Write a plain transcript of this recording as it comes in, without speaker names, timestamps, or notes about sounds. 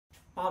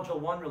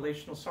Module 1,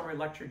 Relational Summary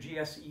Lecture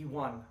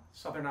GSE1,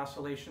 Southern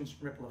Oscillations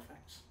and Ripple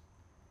Effects.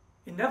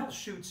 In Neville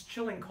Shute's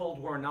chilling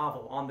Cold War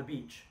novel, On the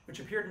Beach,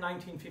 which appeared in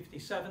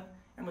 1957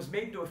 and was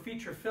made into a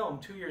feature film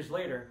 2 years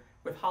later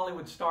with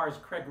Hollywood stars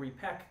Gregory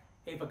Peck,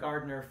 Ava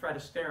Gardner, Fred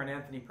Astaire, and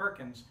Anthony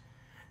Perkins,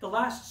 the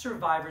last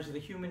survivors of the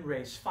human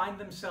race find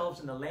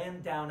themselves in the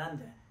land down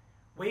under,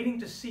 waiting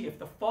to see if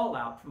the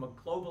fallout from a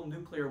global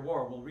nuclear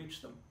war will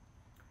reach them.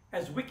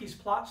 As Wiki's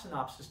plot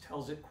synopsis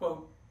tells it,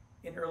 quote,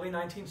 in early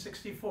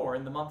 1964,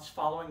 in the months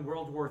following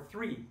World War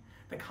III,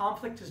 the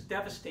conflict has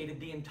devastated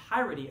the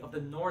entirety of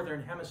the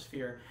northern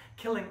hemisphere,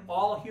 killing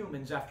all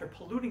humans after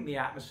polluting the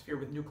atmosphere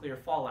with nuclear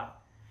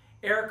fallout.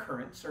 Air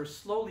currents are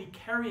slowly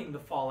carrying the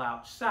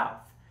fallout south.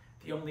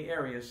 The only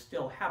areas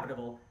still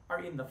habitable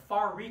are in the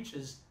far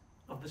reaches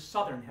of the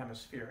southern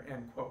hemisphere,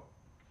 end quote.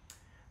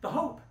 The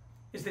hope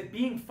is that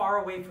being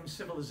far away from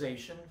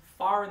civilization,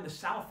 far in the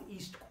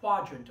southeast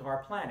quadrant of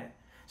our planet,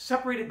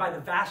 separated by the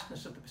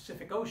vastness of the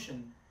Pacific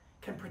Ocean,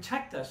 can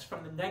protect us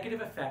from the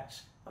negative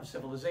effects of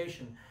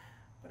civilization.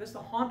 But as the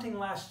haunting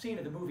last scene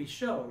of the movie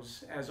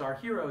shows, as our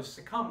heroes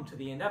succumb to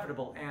the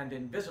inevitable and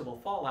invisible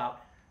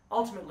fallout,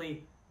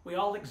 ultimately we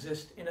all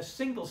exist in a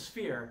single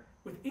sphere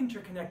with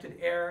interconnected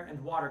air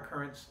and water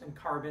currents and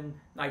carbon,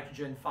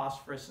 nitrogen,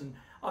 phosphorus, and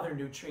other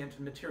nutrient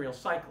and material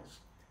cycles.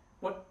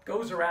 What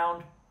goes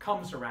around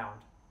comes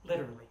around,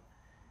 literally.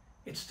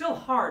 It's still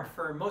hard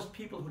for most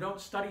people who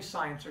don't study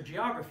science or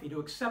geography to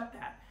accept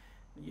that.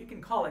 You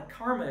can call it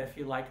karma if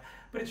you like,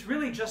 but it's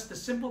really just the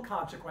simple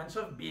consequence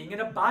of being in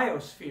a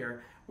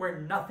biosphere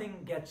where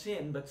nothing gets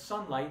in but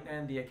sunlight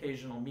and the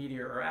occasional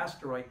meteor or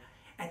asteroid,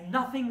 and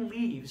nothing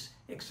leaves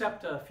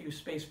except a few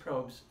space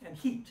probes and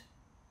heat,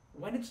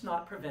 when it's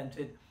not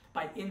prevented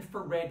by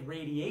infrared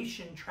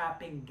radiation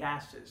trapping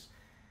gases.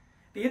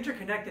 The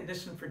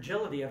interconnectedness and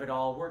fragility of it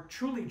all were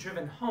truly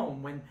driven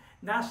home when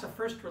NASA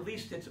first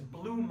released its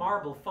blue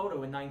marble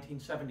photo in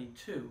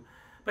 1972.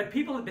 But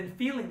people have been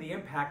feeling the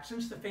impact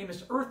since the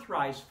famous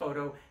Earthrise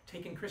photo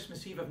taken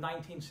Christmas Eve of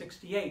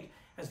 1968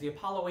 as the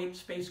Apollo 8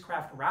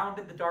 spacecraft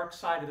rounded the dark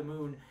side of the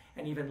moon,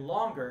 and even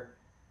longer.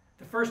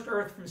 The first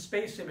Earth from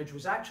space image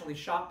was actually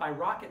shot by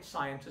rocket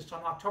scientists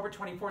on October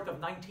 24th of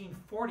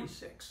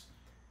 1946.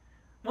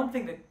 One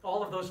thing that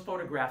all of those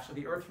photographs of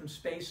the Earth from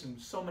space and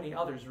so many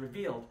others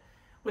revealed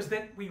was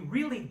that we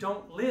really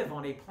don't live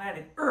on a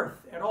planet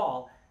Earth at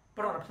all,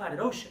 but on a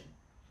planet ocean.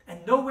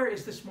 And nowhere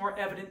is this more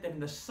evident than in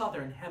the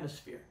southern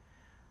hemisphere.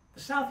 The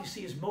south, you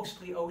see, is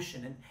mostly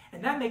ocean,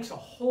 and that makes a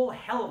whole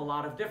hell of a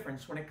lot of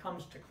difference when it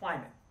comes to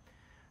climate.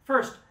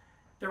 First,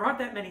 there aren't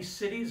that many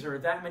cities or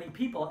that many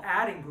people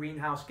adding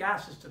greenhouse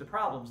gases to the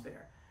problems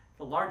there.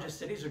 The largest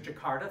cities are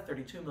Jakarta,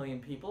 32 million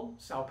people,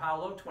 Sao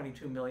Paulo,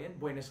 22 million,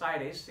 Buenos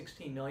Aires,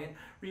 16 million,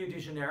 Rio de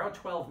Janeiro,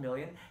 12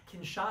 million,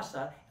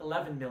 Kinshasa,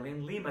 11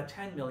 million, Lima,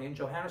 10 million,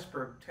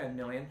 Johannesburg, 10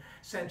 million,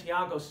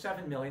 Santiago,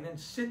 7 million, and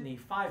Sydney,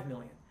 5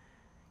 million.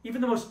 Even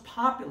the most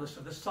populous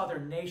of the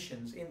southern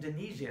nations,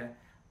 Indonesia,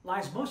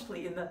 lies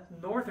mostly in the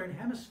northern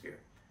hemisphere.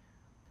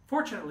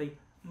 Fortunately,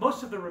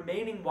 most of the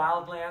remaining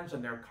wildlands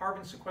and their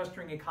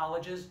carbon-sequestering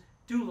ecologies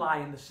do lie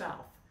in the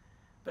south.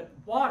 But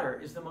water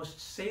is the most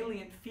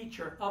salient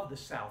feature of the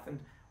south, and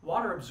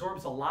water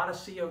absorbs a lot of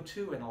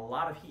CO2 and a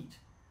lot of heat.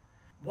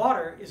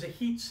 Water is a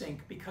heat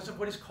sink because of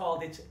what is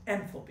called its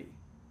enthalpy.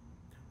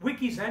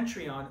 Wiki's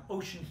entry on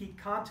ocean heat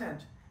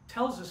content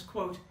tells us,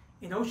 quote,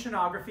 in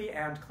oceanography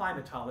and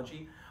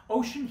climatology,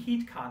 ocean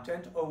heat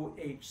content,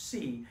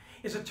 OHC,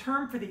 is a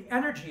term for the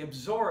energy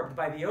absorbed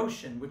by the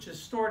ocean, which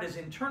is stored as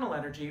internal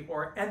energy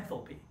or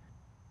enthalpy.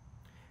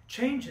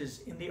 Changes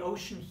in the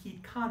ocean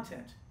heat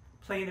content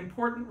play an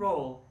important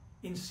role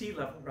in sea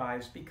level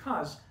rise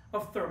because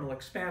of thermal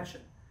expansion.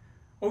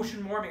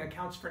 Ocean warming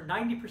accounts for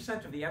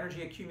 90% of the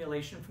energy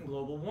accumulation from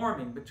global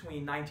warming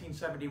between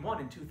 1971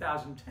 and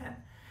 2010.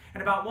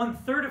 And about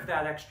 1/3 of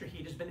that extra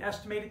heat has been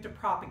estimated to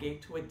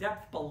propagate to a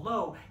depth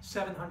below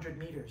 700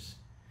 meters.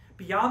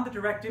 Beyond the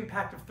direct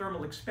impact of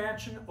thermal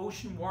expansion,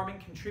 ocean warming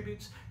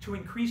contributes to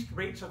increased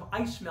rates of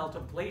ice melt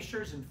of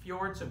glaciers and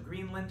fjords of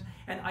Greenland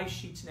and ice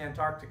sheets in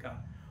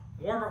Antarctica.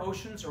 Warmer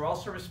oceans are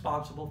also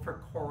responsible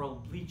for coral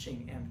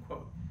bleaching, end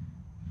quote.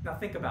 Now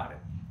think about it.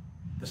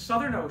 The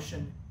Southern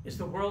Ocean is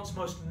the world's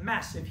most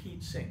massive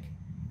heat sink,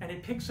 and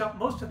it picks up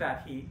most of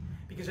that heat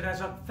because it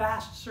has a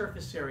vast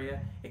surface area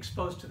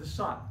exposed to the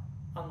sun,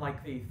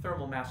 unlike the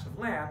thermal mass of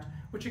land,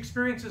 which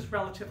experiences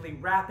relatively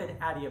rapid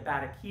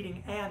adiabatic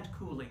heating and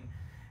cooling.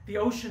 The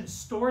ocean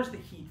stores the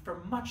heat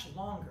for much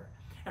longer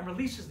and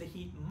releases the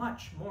heat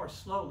much more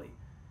slowly.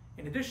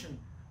 In addition,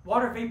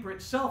 water vapor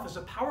itself is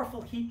a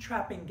powerful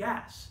heat-trapping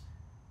gas.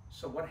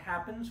 So what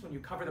happens when you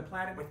cover the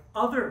planet with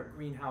other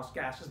greenhouse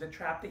gases that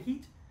trap the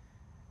heat?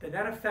 The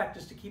net effect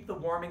is to keep the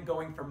warming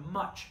going for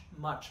much,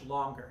 much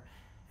longer.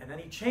 And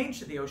any change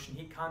to the ocean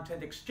heat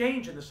content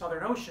exchange in the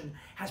Southern Ocean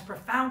has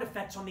profound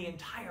effects on the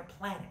entire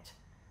planet.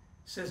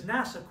 Says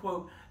NASA,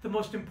 quote, the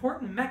most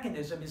important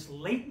mechanism is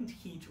latent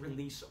heat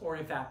release or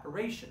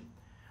evaporation.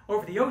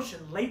 Over the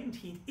ocean, latent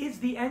heat is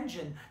the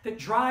engine that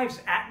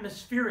drives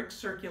atmospheric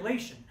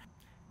circulation.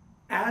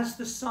 As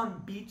the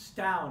sun beats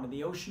down and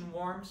the ocean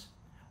warms,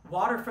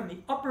 water from the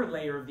upper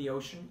layer of the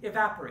ocean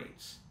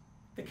evaporates.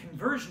 The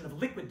conversion of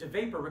liquid to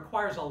vapor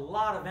requires a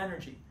lot of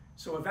energy,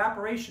 so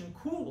evaporation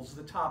cools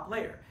the top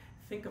layer.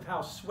 Think of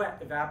how sweat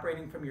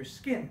evaporating from your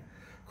skin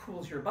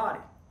cools your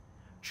body.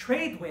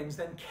 Trade winds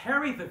then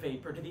carry the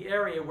vapor to the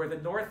area where the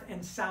north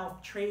and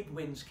south trade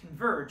winds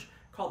converge,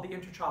 called the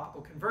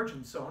Intertropical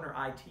Convergence Zone, or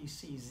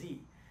ITCZ.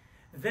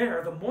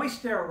 There, the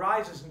moist air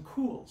rises and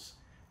cools.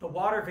 The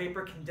water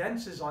vapor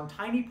condenses on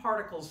tiny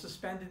particles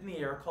suspended in the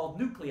air called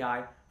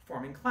nuclei,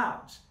 forming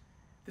clouds.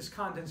 This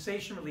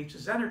condensation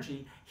releases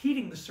energy,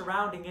 heating the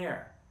surrounding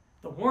air.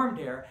 The warmed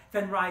air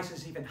then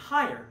rises even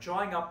higher,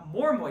 drawing up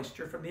more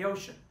moisture from the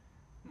ocean.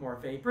 More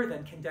vapor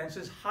then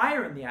condenses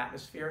higher in the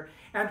atmosphere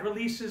and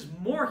releases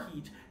more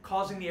heat,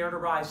 causing the air to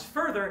rise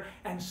further,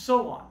 and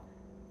so on.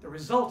 The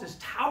result is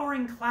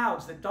towering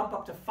clouds that dump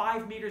up to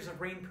 5 meters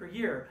of rain per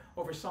year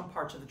over some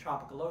parts of the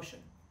tropical ocean.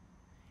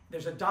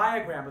 There's a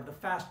diagram of the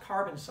fast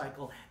carbon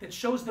cycle that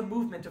shows the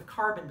movement of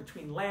carbon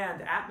between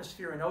land,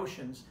 atmosphere, and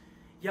oceans.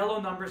 Yellow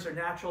numbers are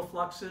natural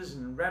fluxes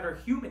and red are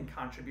human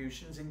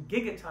contributions in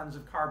gigatons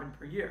of carbon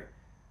per year.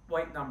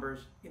 White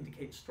numbers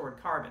indicate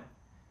stored carbon.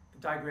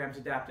 The diagram's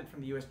adapted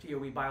from the US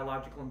DOE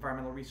Biological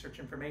Environmental Research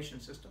Information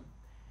System.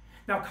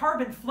 Now,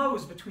 carbon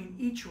flows between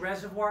each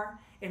reservoir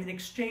in an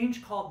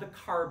exchange called the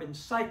carbon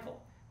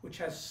cycle, which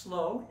has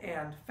slow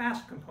and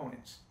fast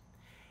components.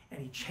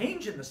 Any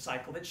change in the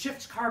cycle that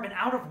shifts carbon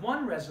out of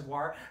one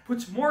reservoir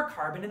puts more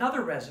carbon in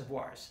other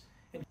reservoirs.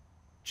 And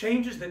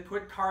changes that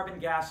put carbon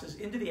gases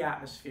into the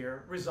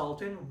atmosphere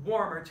result in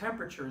warmer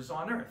temperatures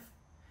on Earth.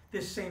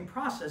 This same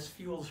process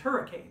fuels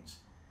hurricanes.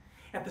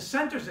 At the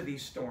centers of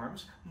these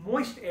storms,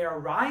 moist air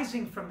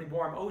rising from the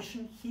warm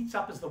ocean heats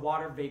up as the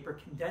water vapor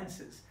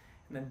condenses.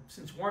 And then,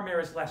 since warm air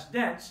is less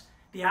dense,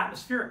 the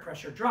atmospheric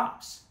pressure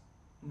drops.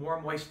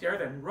 More moist air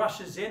then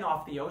rushes in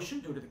off the ocean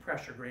due to the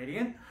pressure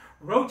gradient,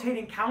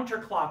 rotating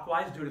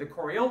counterclockwise due to the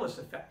Coriolis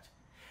effect.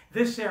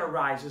 This air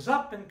rises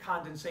up and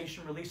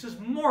condensation releases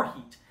more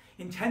heat,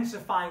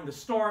 intensifying the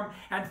storm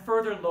and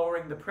further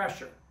lowering the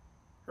pressure.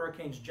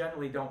 Hurricanes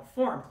generally don't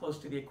form close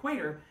to the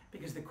equator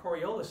because the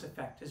Coriolis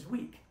effect is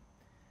weak.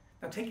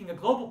 Now, taking a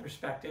global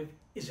perspective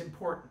is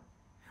important.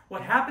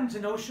 What happens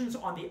in oceans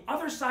on the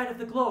other side of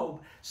the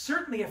globe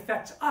certainly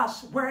affects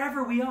us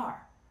wherever we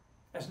are.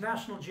 As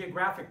National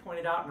Geographic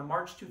pointed out in a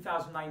March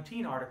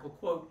 2019 article,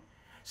 quote,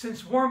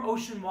 "Since warm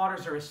ocean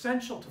waters are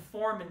essential to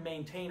form and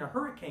maintain a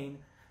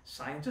hurricane,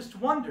 scientists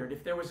wondered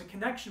if there was a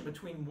connection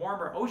between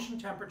warmer ocean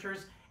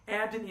temperatures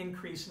and an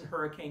increase in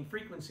hurricane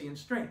frequency and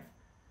strength.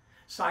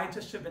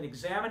 Scientists have been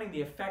examining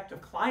the effect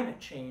of climate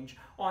change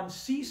on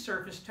sea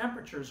surface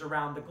temperatures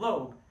around the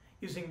globe,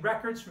 using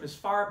records from as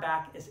far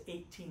back as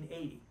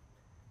 1880.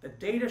 The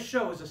data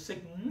shows a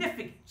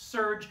significant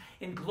surge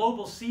in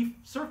global sea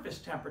surface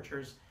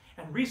temperatures,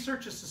 and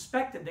researchers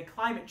suspected that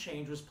climate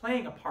change was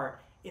playing a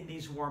part in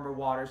these warmer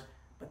waters,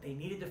 but they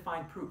needed to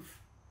find proof."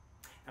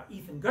 Now,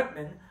 Ethan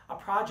Gutmann, a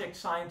project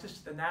scientist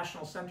at the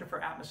National Center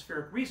for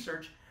Atmospheric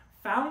Research,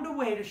 found a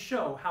way to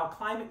show how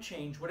climate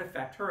change would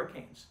affect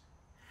hurricanes.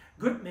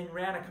 Gutmann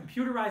ran a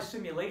computerized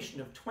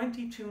simulation of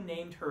 22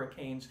 named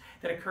hurricanes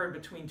that occurred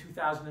between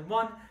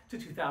 2001 to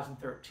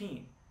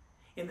 2013.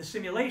 In the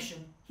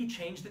simulation, he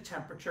changed the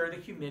temperature, the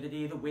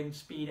humidity, the wind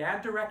speed,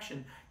 and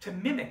direction to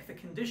mimic the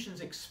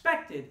conditions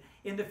expected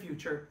in the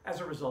future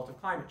as a result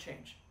of climate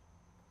change.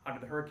 How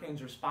did the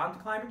hurricanes respond to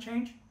climate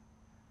change?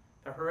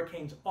 The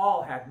hurricanes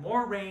all had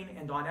more rain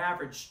and, on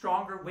average,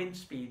 stronger wind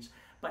speeds,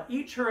 but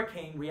each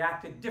hurricane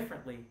reacted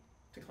differently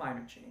to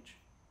climate change.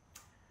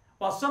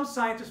 While some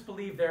scientists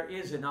believe there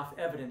is enough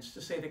evidence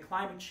to say that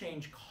climate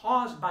change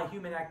caused by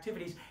human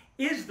activities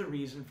is the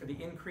reason for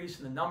the increase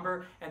in the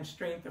number and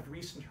strength of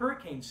recent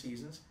hurricane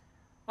seasons,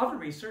 other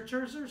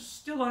researchers are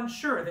still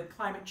unsure that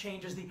climate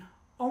change is the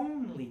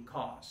only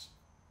cause.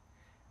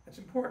 That's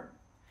important.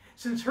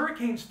 Since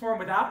hurricanes form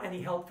without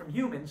any help from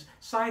humans,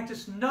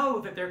 scientists know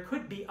that there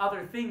could be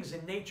other things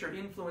in nature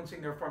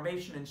influencing their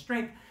formation and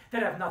strength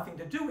that have nothing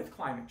to do with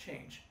climate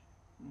change.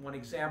 One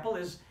example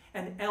is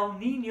an El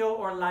Niño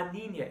or La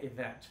Niña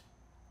event.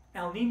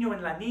 El Niño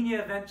and La Niña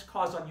events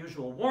cause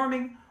unusual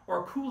warming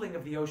or cooling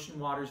of the ocean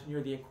waters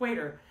near the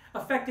equator,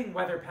 affecting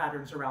weather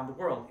patterns around the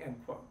world, end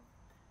quote.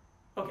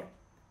 Okay,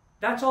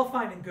 that's all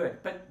fine and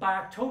good, but by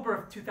October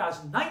of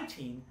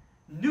 2019,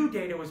 new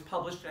data was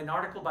published in an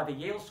article by the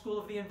Yale School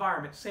of the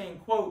Environment saying,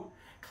 quote,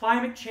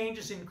 "Climate change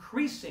is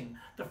increasing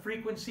the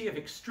frequency of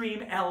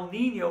extreme El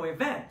Niño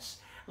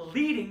events,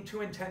 leading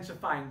to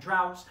intensifying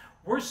droughts,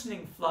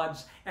 worsening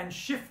floods, and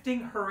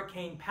shifting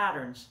hurricane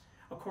patterns,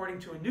 according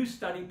to a new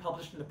study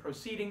published in the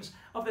Proceedings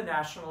of the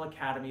National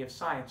Academy of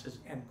Sciences,"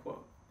 end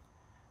quote.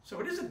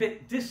 So it is a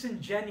bit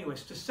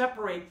disingenuous to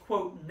separate,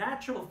 quote,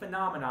 natural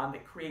phenomenon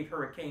that create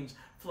hurricanes,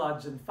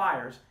 floods, and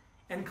fires,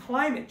 and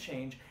climate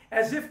change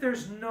as if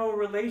there's no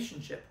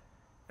relationship.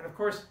 And of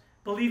course,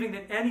 believing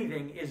that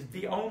anything is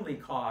the only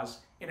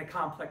cause in a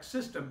complex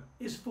system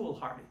is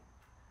foolhardy.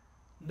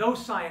 No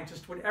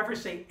scientist would ever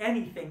say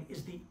anything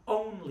is the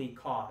only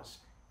cause.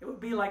 It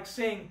would be like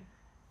saying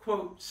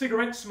quote,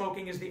 cigarette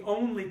smoking is the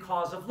only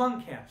cause of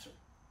lung cancer.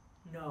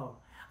 No.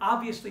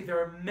 Obviously, there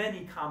are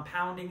many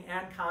compounding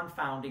and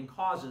confounding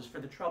causes for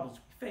the troubles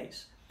we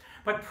face.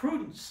 But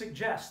prudence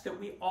suggests that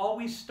we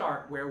always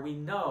start where we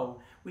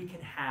know we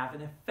can have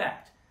an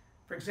effect.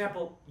 For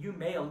example, you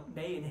may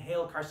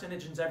inhale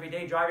carcinogens every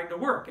day driving to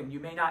work, and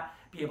you may not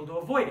be able to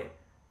avoid it.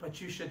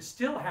 But you should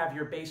still have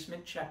your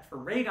basement checked for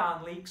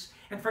radon leaks,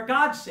 and for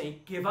God's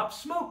sake, give up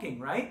smoking,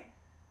 right?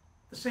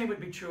 The same would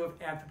be true of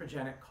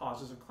anthropogenic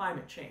causes of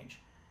climate change.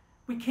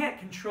 We can't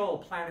control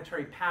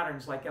planetary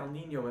patterns like El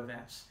Nino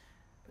events,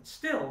 but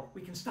still,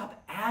 we can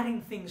stop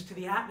adding things to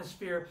the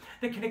atmosphere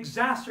that can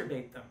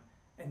exacerbate them.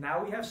 And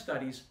now we have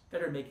studies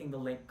that are making the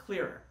link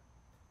clearer.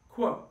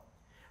 Quote,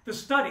 the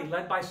study,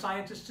 led by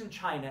scientists in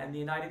China and the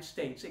United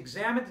States,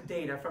 examined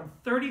data from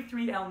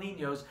 33 El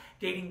Niños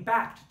dating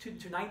back to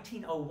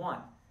 1901.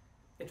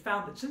 It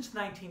found that since the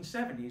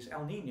 1970s,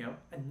 El Nino,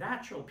 a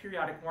natural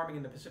periodic warming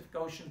in the Pacific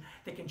Ocean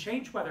that can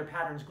change weather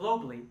patterns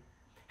globally,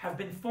 have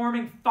been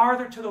forming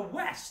farther to the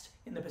west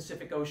in the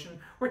Pacific Ocean,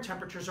 where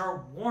temperatures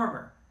are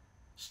warmer.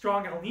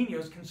 Strong El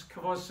Niños can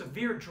cause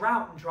severe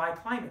drought in dry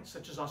climates,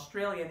 such as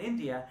Australia and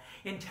India,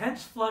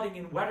 intense flooding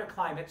in wetter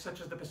climates, such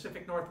as the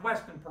Pacific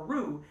Northwest and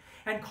Peru,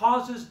 and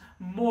causes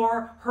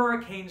more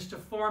hurricanes to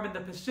form in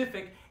the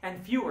Pacific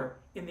and fewer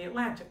in the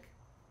Atlantic.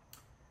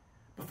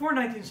 Before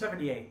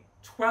 1978,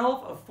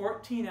 12 of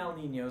 14 El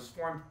Niños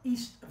formed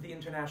east of the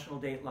international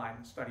date line,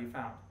 the study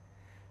found.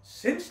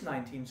 Since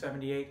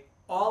 1978,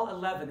 all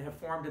 11 have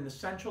formed in the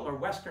central or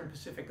western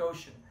Pacific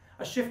Ocean,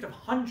 a shift of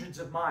hundreds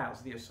of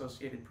miles, the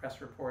Associated Press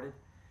reported.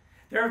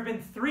 There have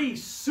been 3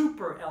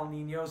 super El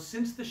Niños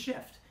since the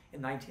shift,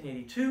 in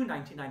 1982,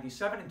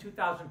 1997, and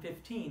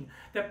 2015,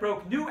 that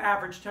broke new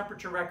average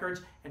temperature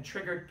records and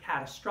triggered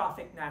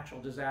catastrophic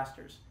natural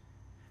disasters.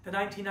 The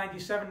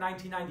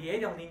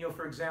 1997-1998 El Nino,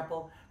 for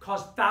example,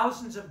 caused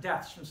thousands of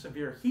deaths from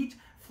severe heat,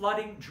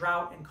 flooding,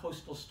 drought, and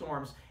coastal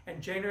storms,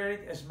 and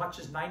generated as much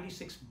as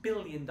 $96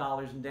 billion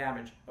in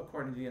damage,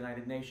 according to the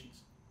United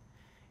Nations.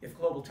 If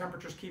global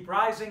temperatures keep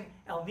rising,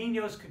 El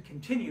Niños could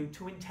continue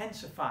to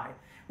intensify,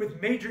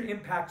 with major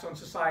impacts on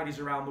societies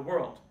around the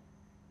world.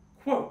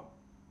 Quote,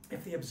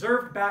 if the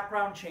observed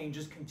background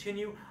changes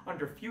continue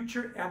under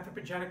future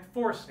anthropogenic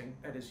forcing,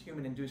 that is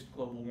human-induced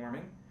global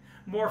warming,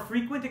 more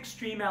frequent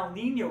extreme El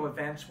Nino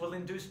events will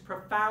induce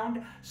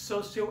profound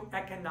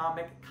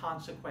socioeconomic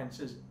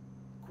consequences,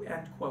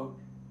 end quote,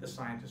 the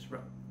scientists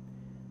wrote.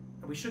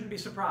 And we shouldn't be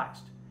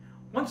surprised.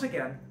 Once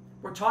again,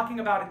 we're talking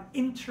about an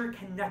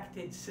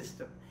interconnected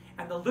system,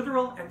 and the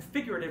literal and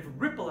figurative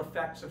ripple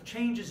effects of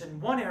changes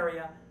in one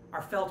area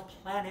are felt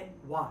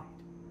planet-wide.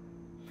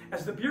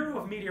 As the Bureau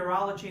of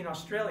Meteorology in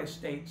Australia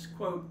states,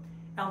 quote,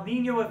 El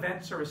Nino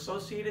events are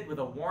associated with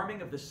a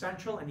warming of the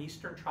central and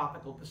eastern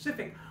tropical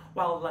Pacific,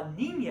 while La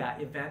Nina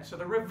events are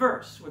the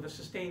reverse, with a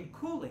sustained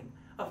cooling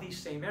of these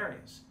same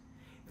areas.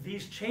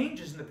 These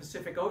changes in the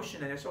Pacific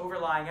Ocean and its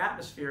overlying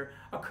atmosphere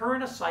occur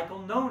in a cycle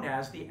known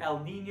as the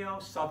El Nino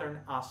Southern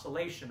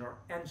Oscillation, or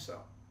ENSO,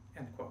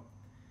 end quote.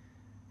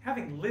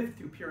 Having lived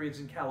through periods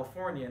in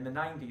California in the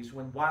 90s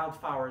when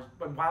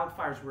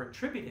wildfires were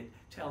attributed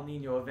to El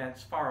Nino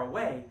events far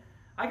away,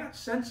 I got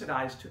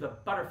sensitized to the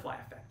butterfly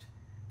effect.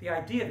 The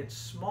idea that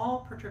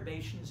small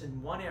perturbations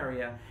in one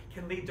area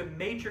can lead to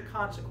major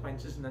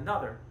consequences in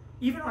another,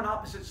 even on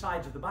opposite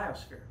sides of the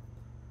biosphere.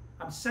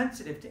 I'm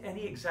sensitive to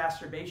any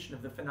exacerbation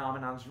of the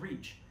phenomenon's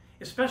reach,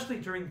 especially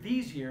during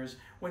these years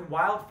when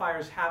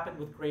wildfires happen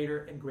with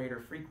greater and greater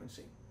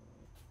frequency.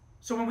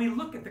 So when we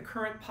look at the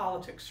current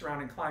politics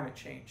surrounding climate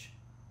change,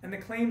 and the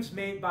claims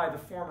made by the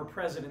former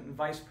president and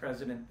vice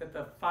president that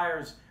the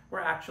fires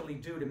were actually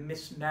due to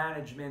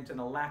mismanagement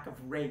and a lack of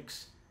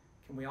rakes,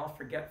 can we all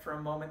forget for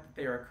a moment that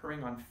they are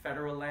occurring on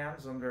federal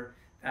lands under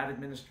that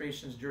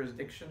administration's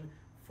jurisdiction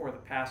for the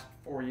past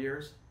 4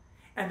 years?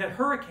 And that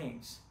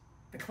hurricanes,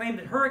 the claim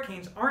that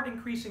hurricanes aren't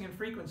increasing in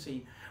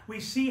frequency, we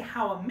see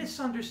how a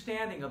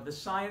misunderstanding of the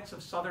science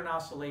of southern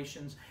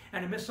oscillations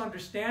and a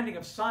misunderstanding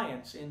of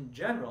science in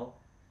general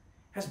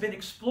has been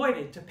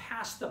exploited to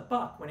pass the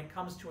buck when it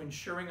comes to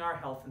ensuring our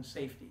health and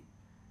safety.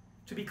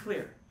 To be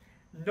clear,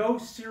 no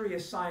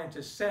serious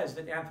scientist says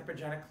that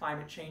anthropogenic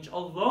climate change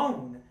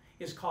alone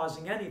is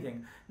causing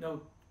anything.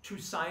 No true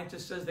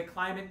scientist says that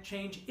climate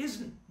change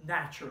isn't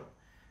natural.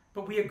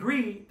 But we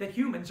agree that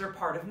humans are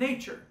part of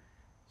nature.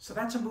 So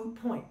that's a moot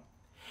point.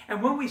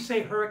 And when we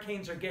say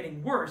hurricanes are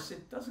getting worse,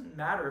 it doesn't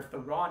matter if the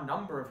raw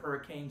number of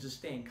hurricanes is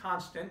staying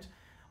constant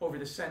over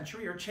the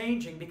century or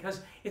changing,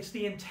 because it's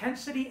the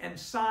intensity and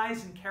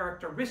size and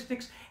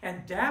characteristics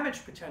and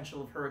damage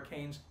potential of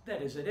hurricanes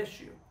that is at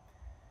issue.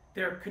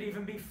 There could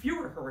even be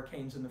fewer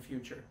hurricanes in the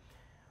future.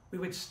 We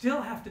would still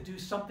have to do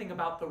something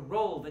about the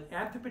role that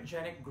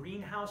anthropogenic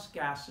greenhouse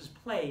gases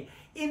play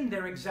in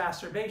their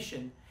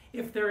exacerbation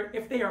if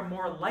they are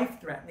more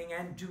life-threatening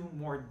and do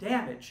more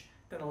damage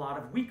than a lot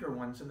of weaker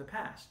ones in the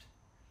past.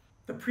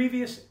 The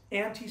previous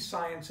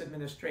anti-science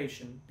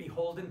administration,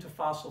 beholden to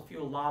fossil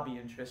fuel lobby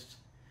interests,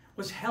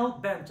 was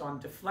hell-bent on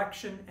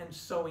deflection and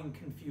sowing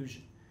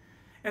confusion.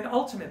 And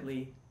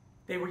ultimately,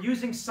 They were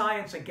using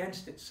science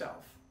against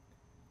itself.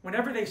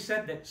 Whenever they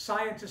said that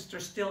scientists are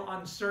still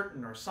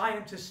uncertain or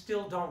scientists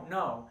still don't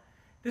know,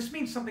 this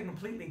means something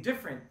completely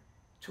different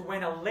to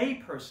when a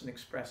layperson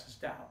expresses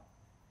doubt.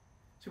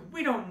 So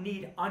we don't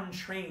need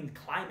untrained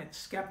climate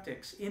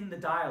skeptics in the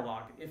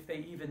dialogue, if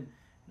they even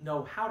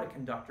know how to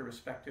conduct a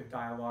respective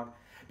dialogue,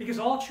 because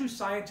all true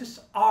scientists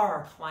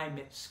are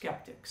climate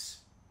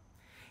skeptics.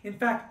 In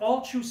fact,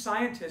 all true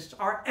scientists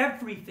are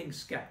everything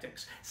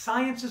skeptics.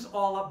 Science is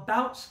all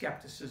about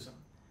skepticism.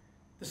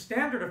 The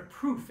standard of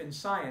proof in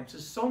science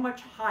is so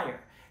much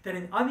higher than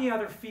in any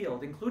other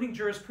field, including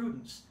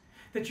jurisprudence,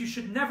 that you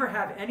should never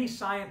have any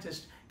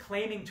scientist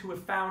claiming to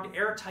have found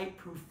airtight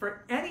proof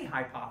for any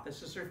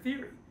hypothesis or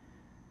theory.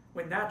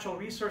 When Natural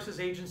Resources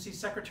Agency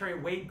Secretary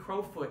Wade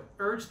Crowfoot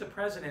urged the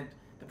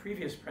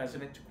previous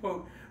president, to,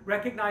 quote,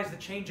 recognize the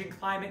changing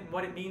climate and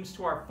what it means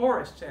to our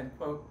forests, end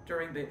quote,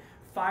 during the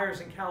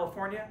fires in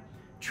California,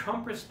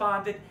 Trump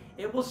responded,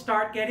 it will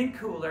start getting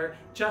cooler,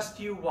 just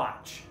you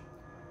watch.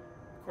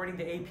 According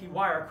to AP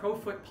Wire,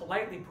 Crowfoot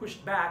politely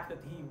pushed back that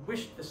he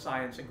wished the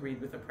science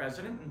agreed with the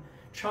president, and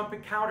Trump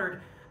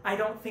countered, I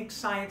don't think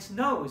science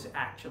knows,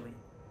 actually.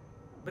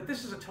 But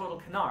this is a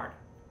total canard.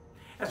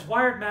 As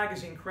Wired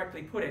magazine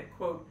correctly put it,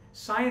 quote,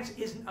 science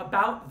isn't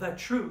about the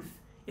truth,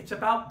 it's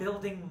about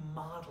building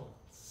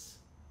models.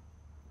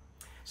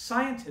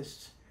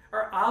 Scientists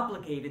are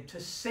obligated to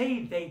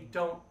say they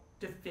don't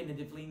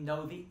definitively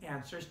know the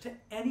answers to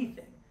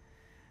anything.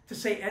 To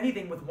say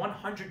anything with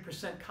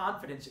 100%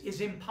 confidence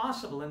is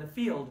impossible in a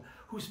field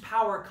whose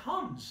power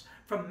comes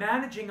from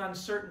managing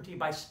uncertainty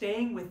by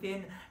staying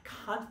within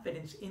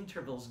confidence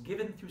intervals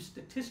given through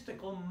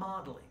statistical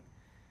modeling.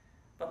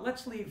 But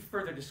let's leave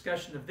further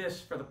discussion of this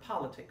for the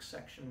politics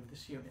section of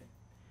this unit.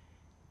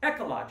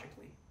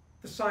 Ecologically,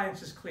 the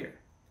science is clear.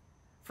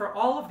 For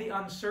all of the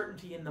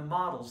uncertainty in the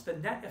models, the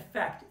net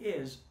effect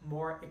is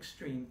more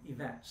extreme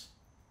events.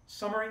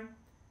 Summary,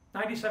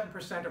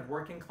 97% of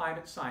working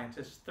climate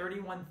scientists,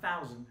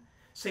 31,000,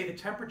 say the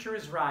temperature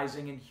is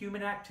rising and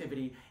human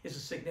activity is a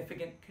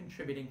significant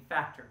contributing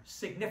factor.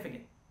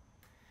 Significant.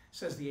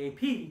 Says the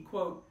AP,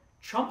 quote,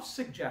 Trump's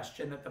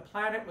suggestion that the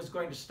planet was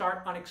going to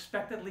start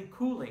unexpectedly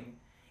cooling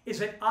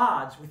is at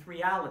odds with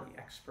reality,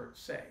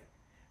 experts say.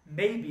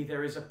 Maybe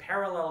there is a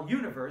parallel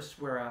universe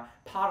where a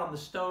pot on the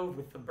stove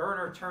with the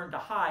burner turned to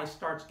high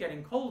starts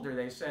getting colder,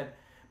 they said,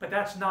 but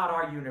that's not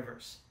our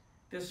universe.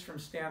 This from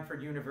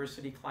Stanford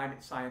University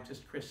climate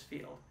scientist Chris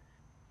Field.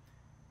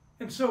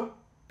 And so,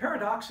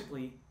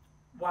 paradoxically,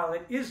 while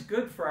it is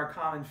good for our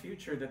common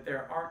future that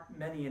there aren't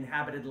many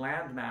inhabited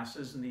land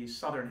masses in the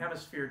southern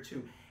hemisphere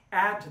to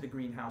add to the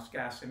greenhouse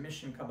gas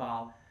emission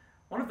cabal,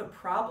 one of the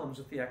problems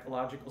with the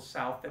ecological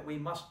south that we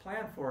must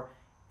plan for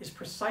is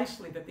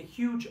precisely that the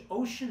huge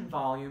ocean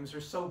volumes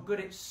are so good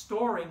at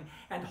storing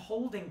and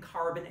holding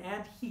carbon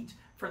and heat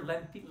for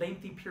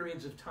lengthy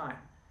periods of time.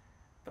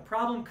 The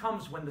problem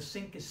comes when the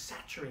sink is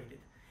saturated.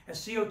 As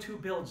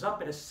CO2 builds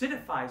up, it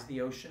acidifies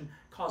the ocean,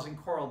 causing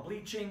coral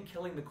bleaching,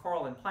 killing the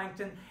coral and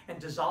plankton, and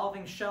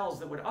dissolving shells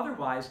that would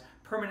otherwise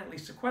permanently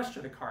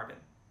sequester the carbon.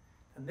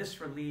 And this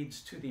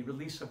leads to the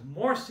release of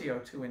more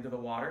CO2 into the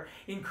water,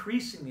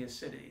 increasing the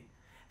acidity.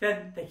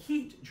 Then the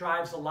heat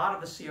drives a lot of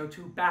the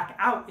CO2 back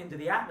out into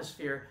the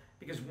atmosphere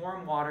because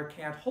warm water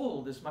can't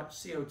hold as much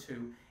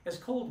CO2 as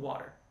cold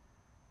water.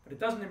 But it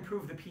doesn't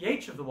improve the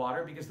pH of the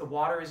water because the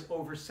water is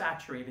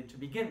oversaturated to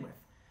begin with.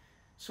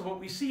 So what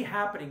we see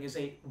happening is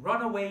a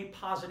runaway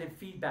positive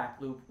feedback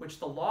loop, which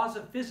the laws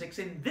of physics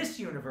in this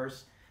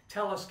universe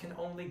tell us can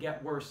only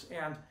get worse,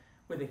 and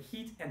with a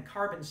heat and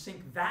carbon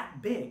sink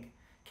that big,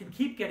 can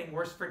keep getting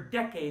worse for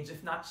decades,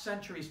 if not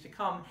centuries to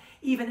come,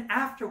 even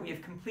after we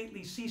have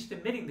completely ceased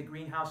emitting the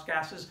greenhouse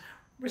gases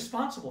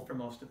responsible for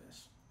most of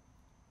this.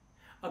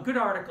 A good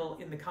article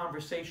in The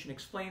Conversation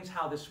explains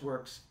how this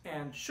works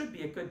and should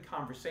be a good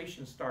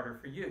conversation starter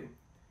for you.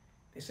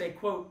 They say,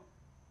 quote,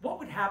 what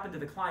would happen to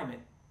the climate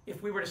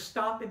if we were to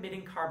stop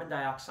emitting carbon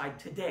dioxide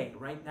today,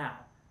 right now?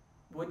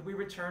 Would we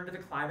return to the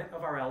climate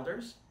of our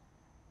elders?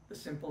 The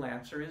simple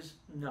answer is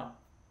no.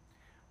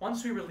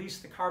 Once we release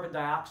the carbon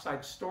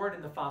dioxide stored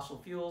in the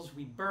fossil fuels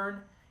we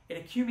burn, it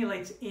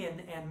accumulates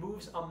in and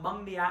moves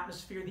among the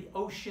atmosphere, the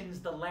oceans,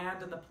 the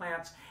land and the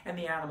plants, and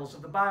the animals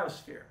of the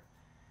biosphere.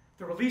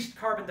 The released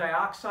carbon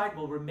dioxide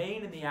will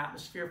remain in the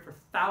atmosphere for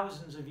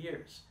thousands of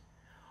years.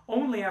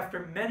 Only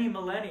after many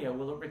millennia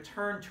will it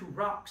return to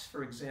rocks,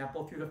 for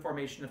example, through the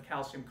formation of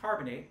calcium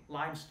carbonate,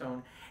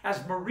 limestone,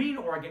 as marine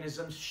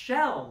organisms'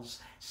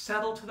 shells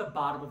settle to the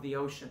bottom of the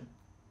ocean.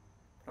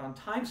 But on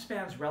time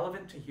spans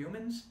relevant to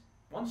humans,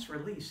 once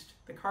released,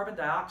 the carbon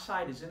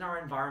dioxide is in our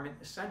environment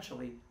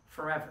essentially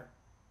forever.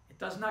 It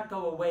does not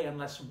go away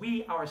unless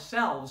we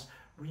ourselves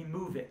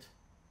remove it.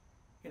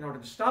 In order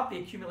to stop the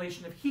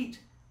accumulation of heat,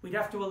 we'd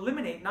have to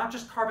eliminate not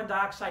just carbon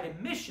dioxide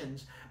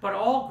emissions, but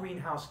all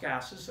greenhouse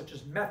gases such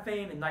as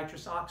methane and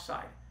nitrous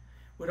oxide.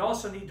 We'd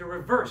also need to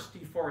reverse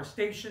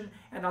deforestation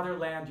and other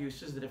land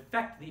uses that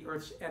affect the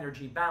Earth's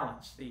energy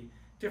balance, the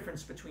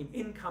difference between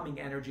incoming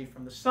energy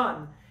from the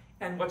sun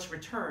and what's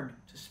returned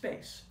to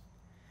space.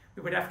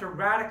 we would have to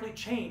radically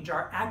change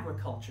our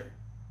agriculture.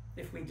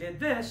 If we did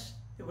this,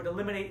 it would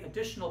eliminate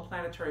additional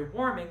planetary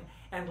warming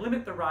and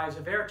limit the rise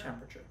of air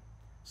temperature.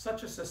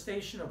 Such a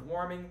cessation of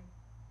warming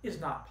is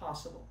not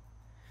possible.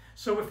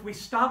 So if we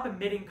stop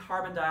emitting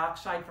carbon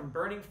dioxide from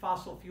burning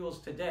fossil fuels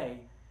today,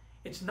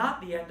 it's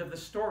not the end of the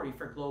story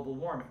for global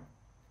warming.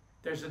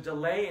 There's a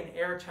delay in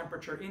air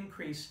temperature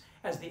increase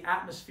as the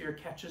atmosphere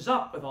catches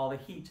up with all the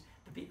heat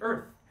that the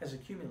Earth has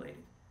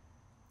accumulated.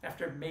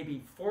 After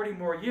maybe 40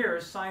 more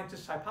years,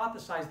 scientists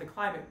hypothesize the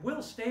climate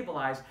will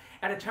stabilize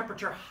at a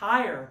temperature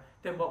higher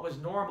than what was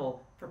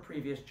normal for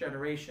previous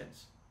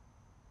generations.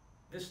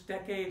 This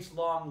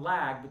decades-long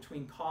lag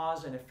between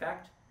cause and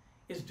effect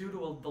is due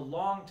to the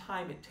long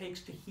time it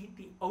takes to heat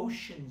the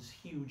ocean's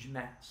huge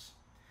mass.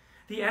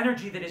 The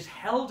energy that is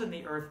held in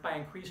the Earth by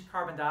increased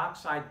carbon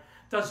dioxide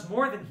does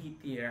more than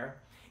heat the air.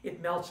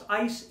 It melts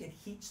ice, it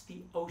heats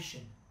the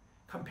ocean.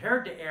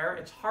 Compared to air,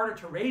 it's harder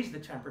to raise the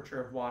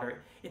temperature of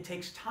water. It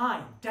takes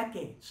time,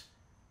 decades.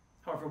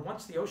 However,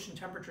 once the ocean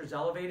temperature is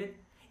elevated,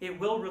 it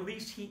will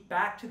release heat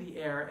back to the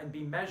air and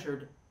be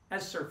measured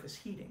as surface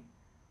heating.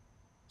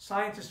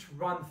 Scientists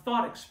run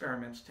thought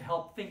experiments to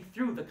help think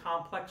through the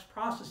complex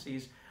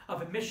processes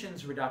of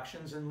emissions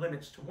reductions and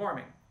limits to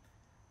warming.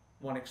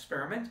 One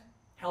experiment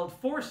held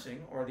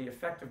forcing, or the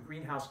effect of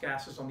greenhouse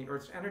gases on the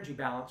Earth's energy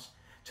balance,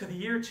 to the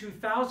year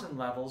 2000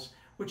 levels,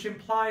 which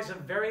implies a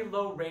very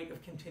low rate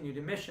of continued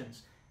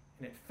emissions.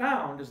 And it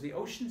found as the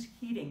ocean's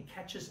heating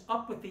catches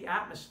up with the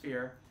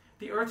atmosphere,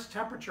 the Earth's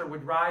temperature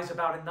would rise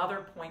about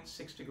another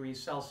 0.6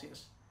 degrees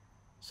Celsius.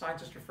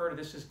 Scientists refer to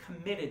this as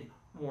committed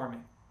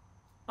warming.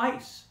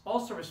 Ice,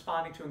 also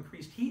responding to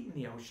increased heat in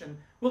the ocean,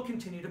 will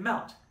continue to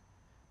melt.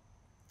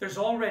 There's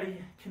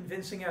already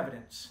convincing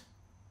evidence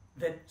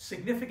that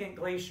significant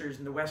glaciers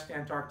in the West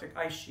Antarctic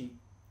ice sheet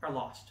are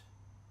lost.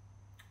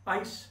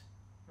 Ice,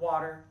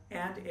 water,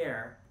 and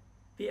air,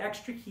 the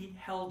extra heat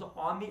held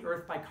on the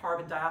Earth by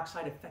carbon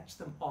dioxide affects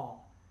them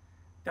all.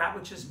 That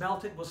which is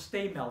melted will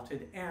stay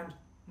melted, and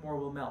more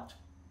will melt.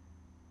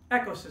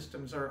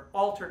 Ecosystems are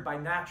altered by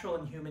natural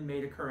and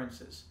human-made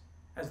occurrences.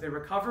 As they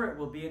recover, it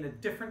will be in a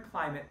different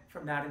climate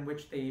from that in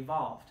which they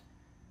evolved.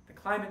 The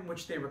climate in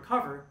which they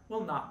recover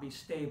will not be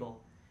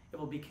stable. It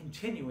will be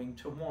continuing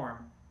to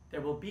warm.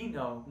 There will be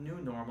no new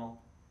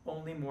normal,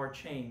 only more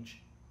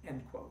change."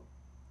 End quote.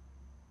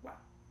 Wow.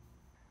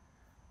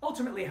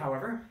 Ultimately,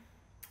 however,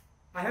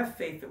 I have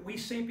faith that we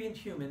sapient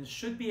humans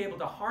should be able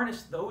to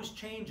harness those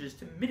changes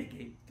to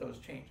mitigate those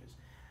changes.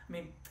 I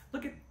mean,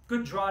 look at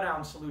good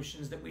drawdown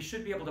solutions that we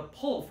should be able to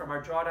pull from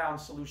our drawdown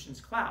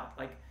solutions cloud,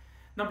 like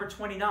number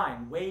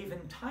 29, wave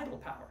and tidal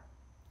power,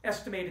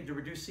 estimated to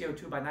reduce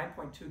CO2 by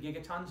 9.2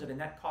 gigatons at a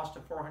net cost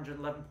of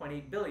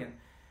 $411.8 billion.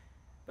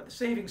 But the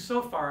savings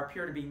so far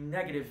appear to be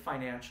negative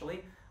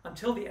financially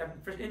until the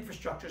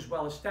infrastructure is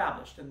well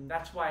established, and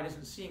that's why it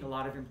isn't seeing a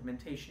lot of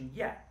implementation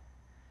yet.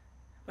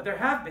 But there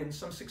have been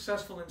some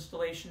successful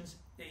installations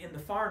in the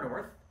far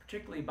north,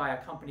 particularly by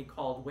a company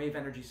called Wave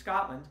Energy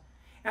Scotland,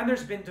 and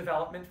there's been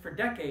development for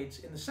decades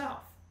in the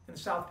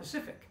South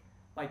Pacific,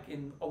 like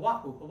in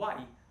Oahu,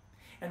 Hawaii.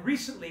 And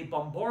recently,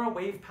 Bombora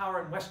Wave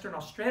Power in Western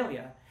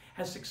Australia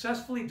has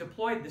successfully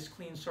deployed this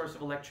clean source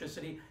of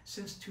electricity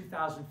since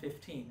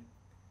 2015.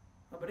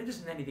 But it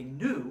isn't anything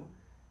new.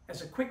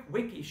 As a quick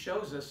wiki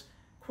shows us,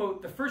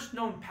 quote, the first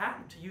known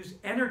patent to use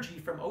energy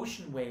from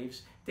ocean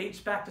waves dates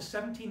back to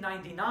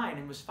 1799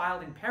 and was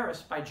filed in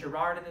Paris by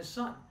Girard and his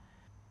son.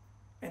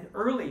 An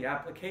early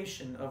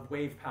application of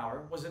wave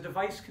power was a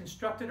device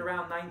constructed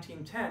around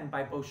 1910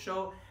 by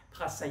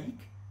Beauchot-Prassaic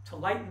to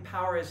light and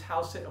power his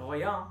house at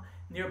Royan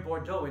near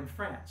Bordeaux in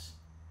France.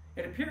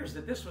 It appears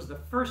that this was the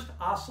first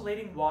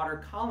oscillating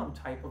water column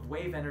type of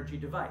wave energy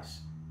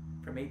device.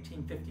 From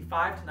 1855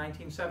 to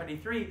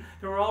 1973,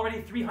 there were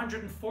already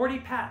 340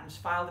 patents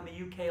filed in the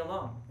UK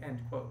alone, end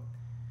quote.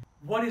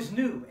 What is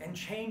new and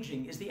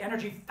changing is the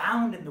energy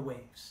found in the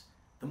waves.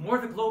 The more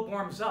the globe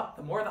warms up,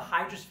 the more the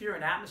hydrosphere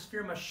and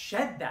atmosphere must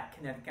shed that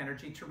kinetic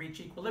energy to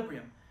reach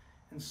equilibrium.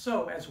 And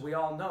so, as we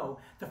all know,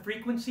 the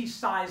frequency,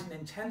 size, and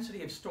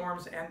intensity of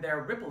storms and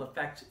their ripple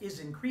effects is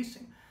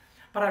increasing.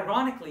 But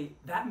ironically,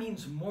 that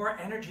means more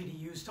energy to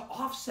use to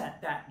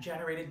offset that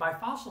generated by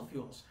fossil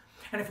fuels.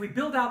 And if we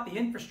build out the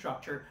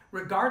infrastructure,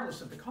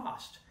 regardless of the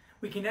cost,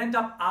 we can end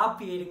up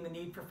obviating the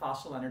need for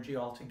fossil energy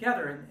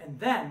altogether. And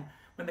then,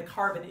 when the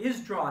carbon is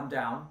drawn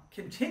down,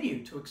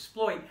 continue to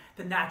exploit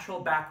the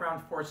natural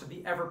background force of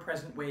the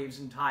ever-present waves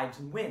and tides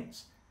and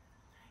winds.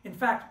 In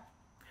fact,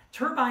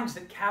 turbines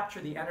that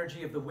capture the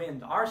energy of the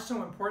wind are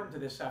so important to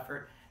this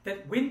effort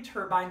that wind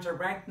turbines are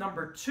ranked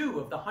number 2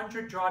 of the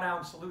 100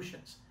 drawdown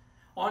solutions.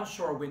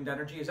 Onshore wind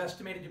energy is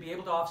estimated to be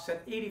able to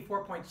offset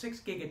 84.6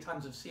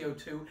 gigatons of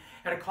CO2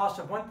 at a cost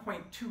of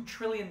 $1.2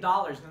 trillion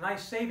and a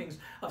nice savings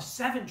of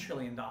 $7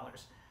 trillion.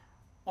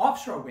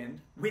 Offshore wind,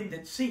 wind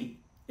at sea,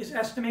 is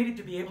estimated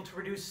to be able to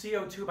reduce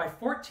CO2 by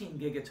 14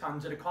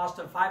 gigatons at a cost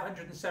of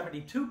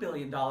 $572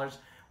 billion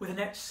with a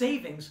net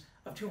savings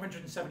of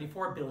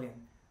 $274 billion.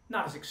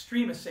 Not as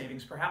extreme as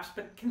savings, perhaps,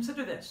 but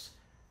consider this.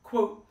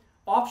 Quote,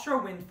 offshore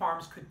wind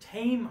farms could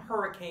tame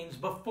hurricanes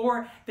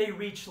before they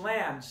reach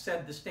land,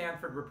 said the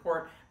Stanford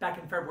report back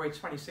in February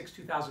 26,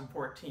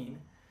 2014.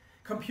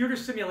 Computer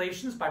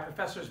simulations by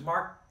professors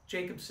Mark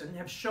Jacobson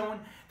have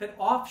shown that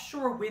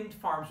offshore wind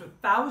farms with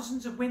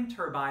thousands of wind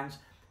turbines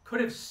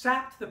could have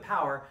sapped the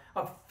power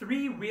of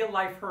 3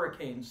 real-life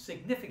hurricanes,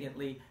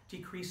 significantly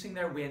decreasing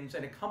their winds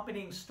and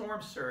accompanying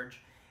storm surge,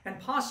 and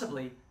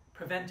possibly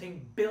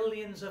preventing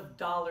billions of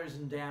dollars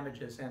in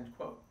damages, end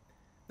quote.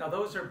 Now,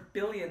 those are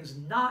billions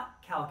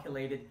not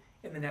calculated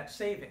in the net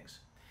savings.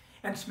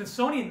 And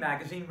Smithsonian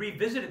Magazine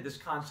revisited this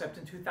concept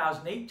in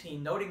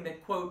 2018, noting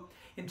that, quote,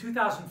 in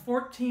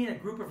 2014, a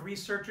group of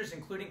researchers,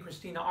 including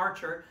Christina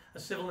Archer, a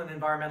civil and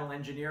environmental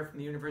engineer from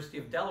the University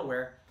of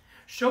Delaware,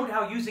 showed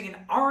how using an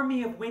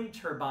army of wind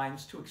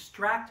turbines to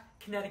extract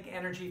kinetic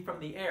energy from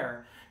the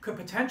air could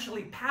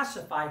potentially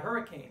pacify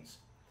hurricanes.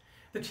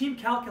 The team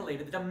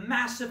calculated that a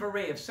massive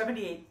array of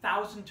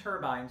 78,000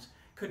 turbines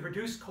could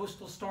reduce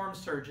coastal storm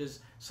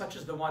surges, such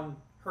as the one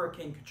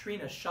Hurricane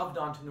Katrina shoved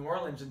onto New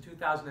Orleans in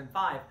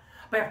 2005,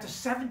 by up to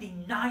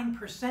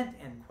 79%,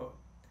 end quote.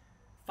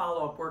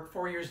 Follow-up work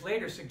 4 years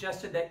later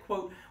suggested that,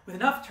 quote, with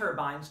enough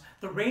turbines,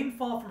 the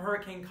rainfall from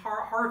Hurricane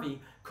Harvey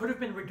could have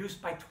been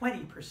reduced by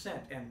 20%,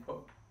 end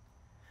quote.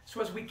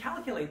 So as we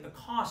calculate the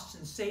costs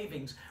and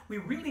savings, we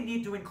really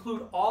need to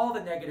include all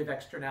the negative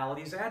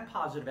externalities and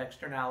positive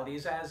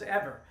externalities as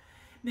ever.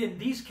 In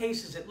these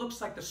cases, it looks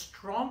like the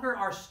stronger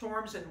our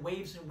storms and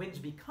waves and winds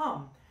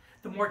become,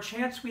 the more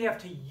chance we have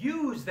to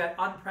use that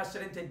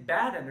unprecedented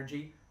bad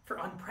energy for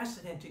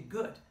unprecedented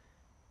good,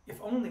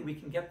 if only we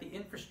can get the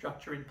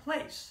infrastructure in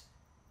place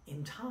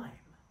in time.